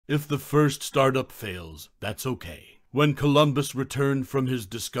If the first startup fails, that's okay. When Columbus returned from his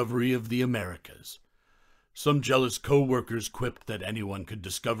discovery of the Americas, some jealous co-workers quipped that anyone could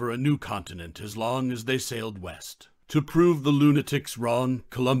discover a new continent as long as they sailed west. To prove the lunatics wrong,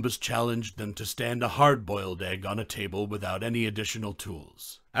 Columbus challenged them to stand a hard-boiled egg on a table without any additional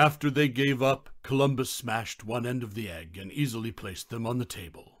tools. After they gave up, Columbus smashed one end of the egg and easily placed them on the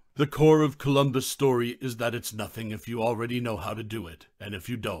table. The core of Columbus' story is that it's nothing if you already know how to do it, and if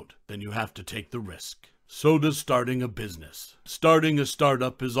you don't, then you have to take the risk. So does starting a business. Starting a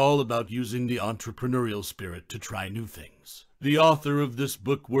startup is all about using the entrepreneurial spirit to try new things. The author of this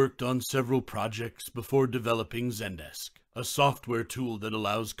book worked on several projects before developing Zendesk, a software tool that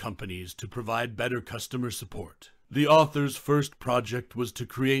allows companies to provide better customer support. The author's first project was to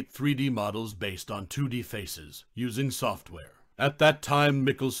create 3D models based on 2D faces, using software. At that time,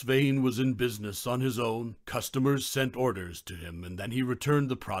 Mikkel Svane was in business on his own. Customers sent orders to him, and then he returned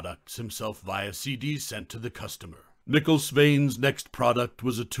the products himself via CDs sent to the customer. Mikkel Svane's next product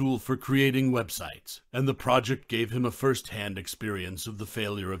was a tool for creating websites, and the project gave him a first-hand experience of the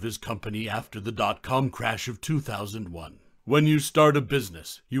failure of his company after the dot-com crash of 2001. When you start a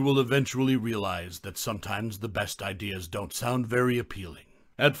business, you will eventually realize that sometimes the best ideas don't sound very appealing.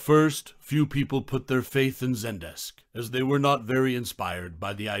 At first, few people put their faith in Zendesk, as they were not very inspired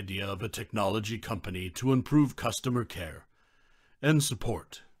by the idea of a technology company to improve customer care and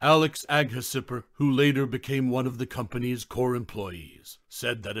support. Alex Aghasipper, who later became one of the company's core employees,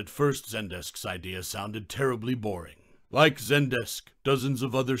 said that at first Zendesk's idea sounded terribly boring. Like Zendesk, dozens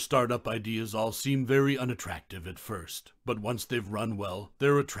of other startup ideas all seem very unattractive at first, but once they've run well,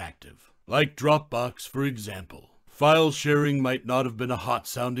 they're attractive. Like Dropbox, for example. File sharing might not have been a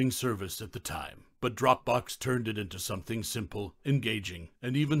hot-sounding service at the time, but Dropbox turned it into something simple, engaging,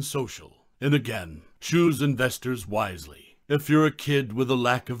 and even social. And again, choose investors wisely. If you're a kid with a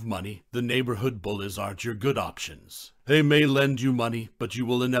lack of money, the neighborhood bullies aren't your good options. They may lend you money, but you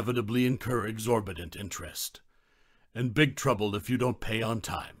will inevitably incur exorbitant interest and big trouble if you don't pay on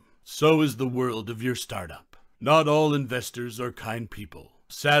time. So is the world of your startup. Not all investors are kind people.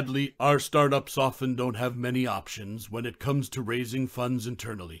 Sadly, our startups often don't have many options when it comes to raising funds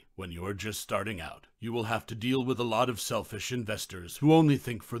internally. When you are just starting out, you will have to deal with a lot of selfish investors who only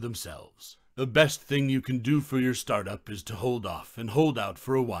think for themselves. The best thing you can do for your startup is to hold off and hold out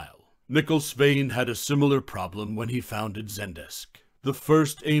for a while. Mikkel Svane had a similar problem when he founded Zendesk. The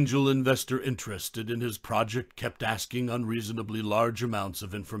first angel investor interested in his project kept asking unreasonably large amounts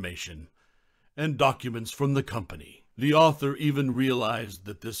of information and documents from the company. The author even realized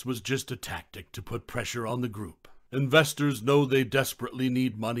that this was just a tactic to put pressure on the group. Investors know they desperately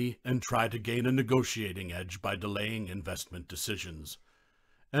need money and try to gain a negotiating edge by delaying investment decisions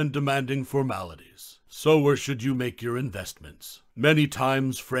and demanding formalities. So where should you make your investments? Many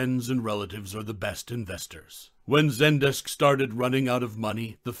times friends and relatives are the best investors. When Zendesk started running out of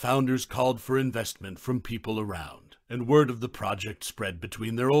money, the founders called for investment from people around, and word of the project spread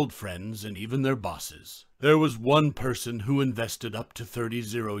between their old friends and even their bosses. There was one person who invested up to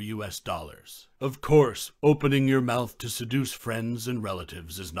 $30. Of course, opening your mouth to seduce friends and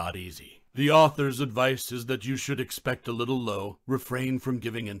relatives is not easy. The author's advice is that you should expect a little low, refrain from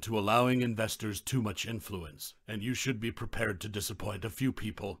giving in to allowing investors too much influence, and you should be prepared to disappoint a few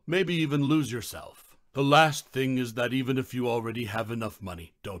people, maybe even lose yourself. The last thing is that even if you already have enough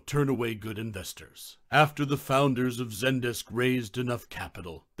money, don't turn away good investors. After the founders of Zendesk raised enough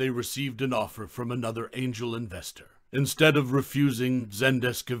capital, they received an offer from another angel investor. Instead of refusing,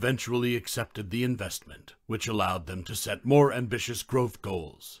 Zendesk eventually accepted the investment, which allowed them to set more ambitious growth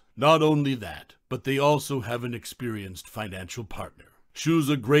goals. Not only that, but they also have an experienced financial partner. Choose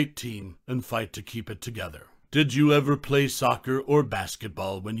a great team and fight to keep it together. Did you ever play soccer or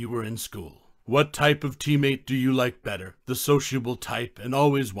basketball when you were in school? What type of teammate do you like better? The sociable type and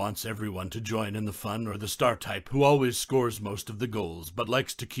always wants everyone to join in the fun, or the star type who always scores most of the goals but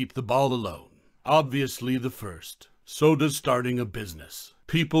likes to keep the ball alone? Obviously the first. So does starting a business.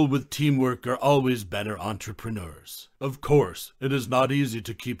 People with teamwork are always better entrepreneurs. Of course, it is not easy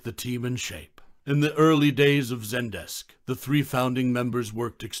to keep the team in shape. In the early days of Zendesk, the 3 founding members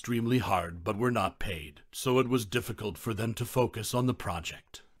worked extremely hard but were not paid, so it was difficult for them to focus on the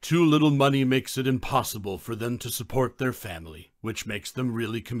project. Too little money makes it impossible for them to support their family, which makes them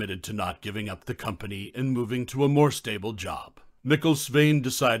really committed to not giving up the company and moving to a more stable job. Mikkel Svane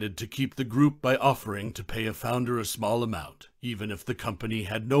decided to keep the group by offering to pay a founder a small amount, even if the company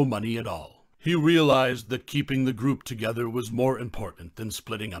had no money at all. He realized that keeping the group together was more important than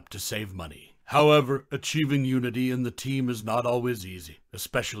splitting up to save money. However, achieving unity in the team is not always easy,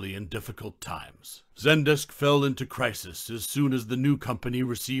 especially in difficult times. Zendesk fell into crisis as soon as the new company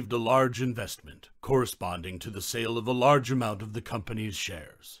received a large investment, corresponding to the sale of a large amount of the company's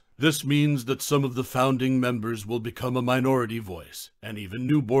shares. This means that some of the founding members will become a minority voice, and even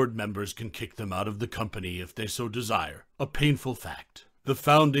new board members can kick them out of the company if they so desire, a painful fact. The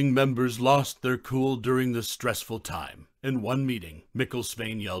founding members lost their cool during this stressful time. In one meeting, Mikkel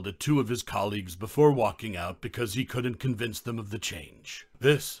Svane yelled at two of his colleagues before walking out because he couldn't convince them of the change.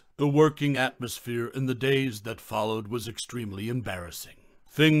 The working atmosphere in the days that followed was extremely embarrassing.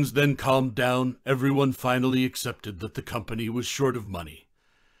 Things then calmed down. Everyone finally accepted that the company was short of money,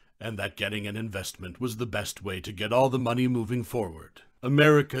 and that getting an investment was the best way to get all the money moving forward.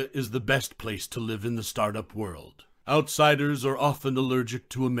 America is the best place to live in the startup world. Outsiders are often allergic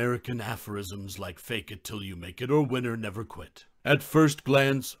to American aphorisms like fake it till you make it or win or never quit. At first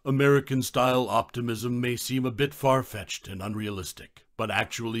glance, American-style optimism may seem a bit far-fetched and unrealistic, but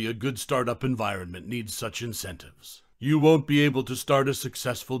actually a good startup environment needs such incentives. You won't be able to start a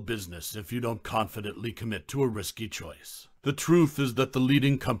successful business if you don't confidently commit to a risky choice. The truth is that the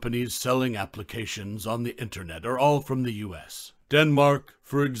leading companies selling applications on the internet are all from the US. Denmark,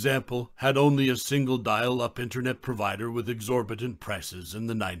 for example, had only a single dial-up internet provider with exorbitant prices in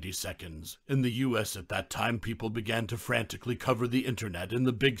the 90 seconds. In the US at that time, people began to frantically cover the internet in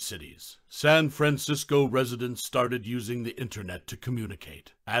the big cities. San Francisco residents started using the internet to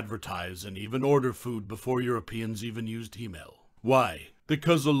communicate, advertise, and even order food before Europeans even used email. Why?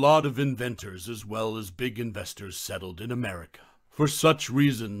 Because a lot of inventors as well as big investors settled in America. For such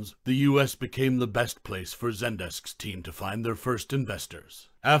reasons, the US became the best place for Zendesk's team to find their first investors.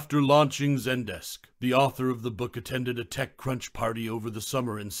 After launching Zendesk, the author of the book attended a TechCrunch party over the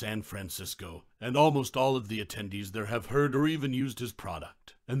summer in San Francisco, and almost all of the attendees there have heard or even used his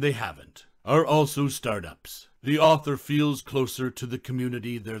product, and they haven't, are also startups. The author feels closer to the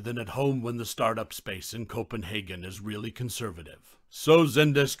community there than at home when the startup space in Copenhagen is really conservative. So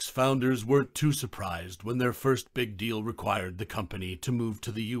Zendesk's founders weren't too surprised when their first big deal required the company to move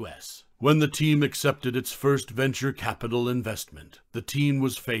to the US. When the team accepted its first venture capital investment, the team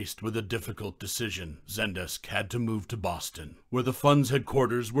was faced with a difficult decision. Zendesk had to move to Boston, where the fund's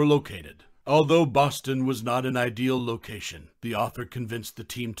headquarters were located. Although Boston was not an ideal location, the author convinced the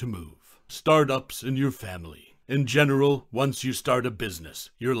team to move. Startups in your family. In general, once you start a business,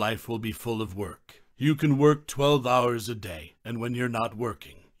 your life will be full of work. You can work 12 hours a day, and when you're not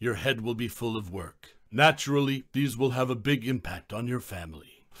working, your head will be full of work. Naturally, these will have a big impact on your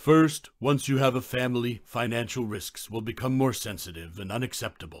family. First, once you have a family, financial risks will become more sensitive and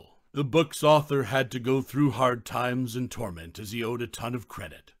unacceptable. The book's author had to go through hard times and torment as he owed a ton of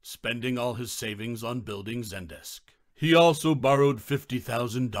credit, spending all his savings on building Zendesk. He also borrowed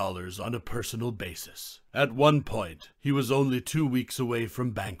 $50,000 on a personal basis. At one point, he was only 2 weeks away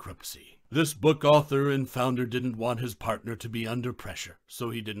from bankruptcy. This book author and founder didn't want his partner to be under pressure, so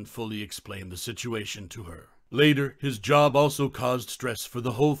he didn't fully explain the situation to her. Later, his job also caused stress for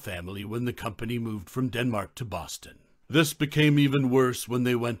the whole family when the company moved from Denmark to Boston. This became even worse when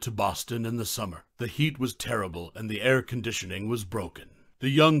they went to Boston in the summer. The heat was terrible and the air conditioning was broken. The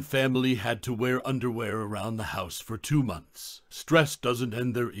young family had to wear underwear around the house for 2 months. Stress doesn't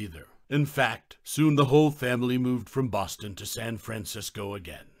end there either. In fact, soon the whole family moved from Boston to San Francisco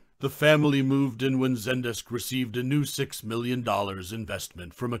again. The family moved in when Zendesk received a new $6 million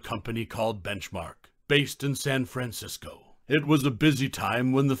investment from a company called Benchmark, based in San Francisco. It was a busy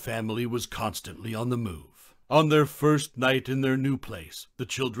time when the family was constantly on the move. On their first night in their new place, the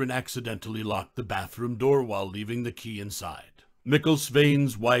children accidentally locked the bathroom door while leaving the key inside. Mikkel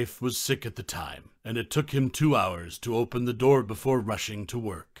Svane's wife was sick at the time, and it took him 2 hours to open the door before rushing to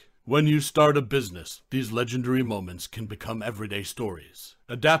work. When you start a business, these legendary moments can become everyday stories.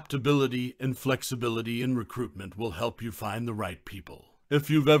 Adaptability and flexibility in recruitment will help you find the right people.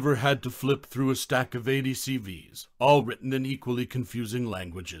 If you've ever had to flip through a stack of 80 CVs, all written in equally confusing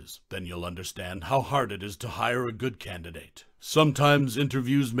languages, then you'll understand how hard it is to hire a good candidate. Sometimes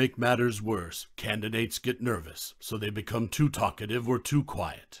interviews make matters worse. Candidates get nervous, so they become too talkative or too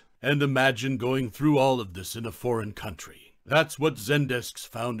quiet. And imagine going through all of this in a foreign country. That's what Zendesk's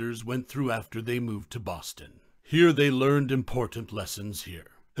founders went through after they moved to Boston. Here they learned important lessons here.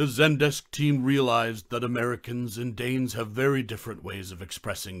 The Zendesk team realized that Americans and Danes have very different ways of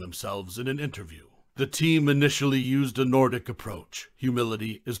expressing themselves in an interview. The team initially used a Nordic approach.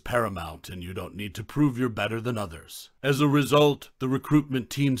 Humility is paramount and you don't need to prove you're better than others. As a result, the recruitment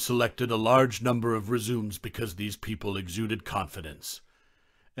team selected a large number of resumes because these people exuded confidence.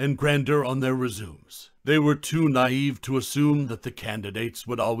 and grandeur on their resumes. They were too naive to assume that the candidates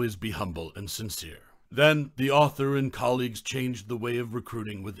would always be humble and sincere. Then, the author and colleagues changed the way of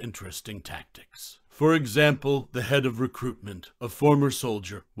recruiting with interesting tactics. For example, the head of recruitment, a former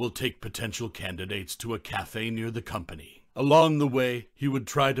soldier, will take potential candidates to a cafe near the company. Along the way, he would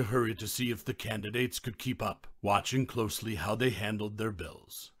try to hurry to see if the candidates could keep up, watching closely how they handled their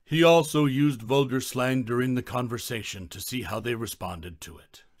bills. He also used vulgar slang during the conversation to see how they responded to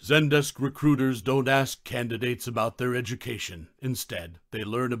it. Zendesk recruiters don't ask candidates about their education. Instead, they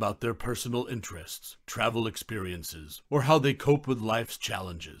learn about their personal interests, travel experiences, or how they cope with life's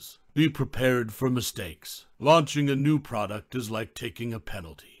challenges. Be prepared for mistakes. Launching a new product is like taking a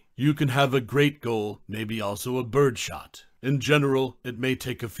penalty. You can have a great goal, maybe also a bird shot. In general, it may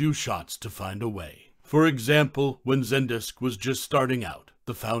take a few shots to find a way. For example, when Zendesk was just starting out,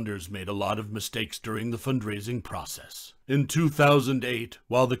 the founders made a lot of mistakes during the fundraising process. In 2008,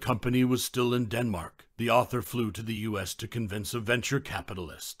 while the company was still in Denmark, the author flew to the US to convince a venture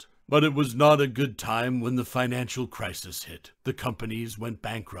capitalist. But it was not a good time when the financial crisis hit. The companies went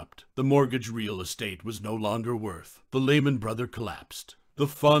bankrupt. The mortgage real estate was no longer worth. The Lehman Brothers collapsed. The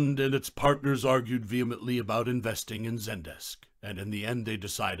fund and its partners argued vehemently about investing in Zendesk, and in the end they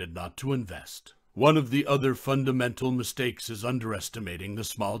decided not to invest. One of the other fundamental mistakes is underestimating the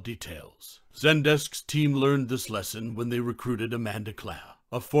small details. Zendesk's team learned this lesson when they recruited Amanda Klehe,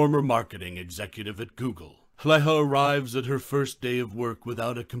 a former marketing executive at Google. Klehe arrives at her first day of work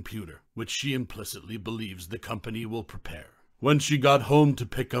without a computer, which she implicitly believes the company will prepare. When she got home to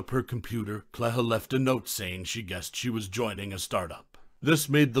pick up her computer, Klehe left a note saying she guessed she was joining a startup. This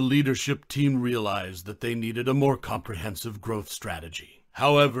made the leadership team realize that they needed a more comprehensive growth strategy.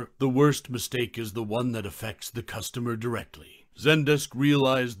 However, the worst mistake is the one that affects the customer directly. Zendesk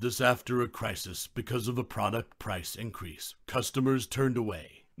realized this after a crisis because of a product price increase. Customers turned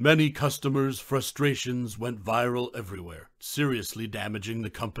away. Many customers' frustrations went viral everywhere, seriously damaging the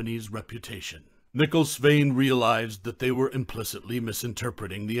company's reputation. Mikkel Svane realized that they were implicitly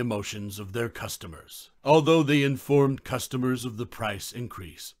misinterpreting the emotions of their customers. Although they informed customers of the price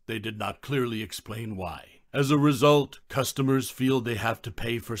increase, they did not clearly explain why. As a result, customers feel they have to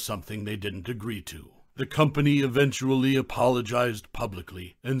pay for something they didn't agree to. The company eventually apologized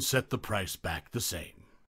publicly and set the price back the same.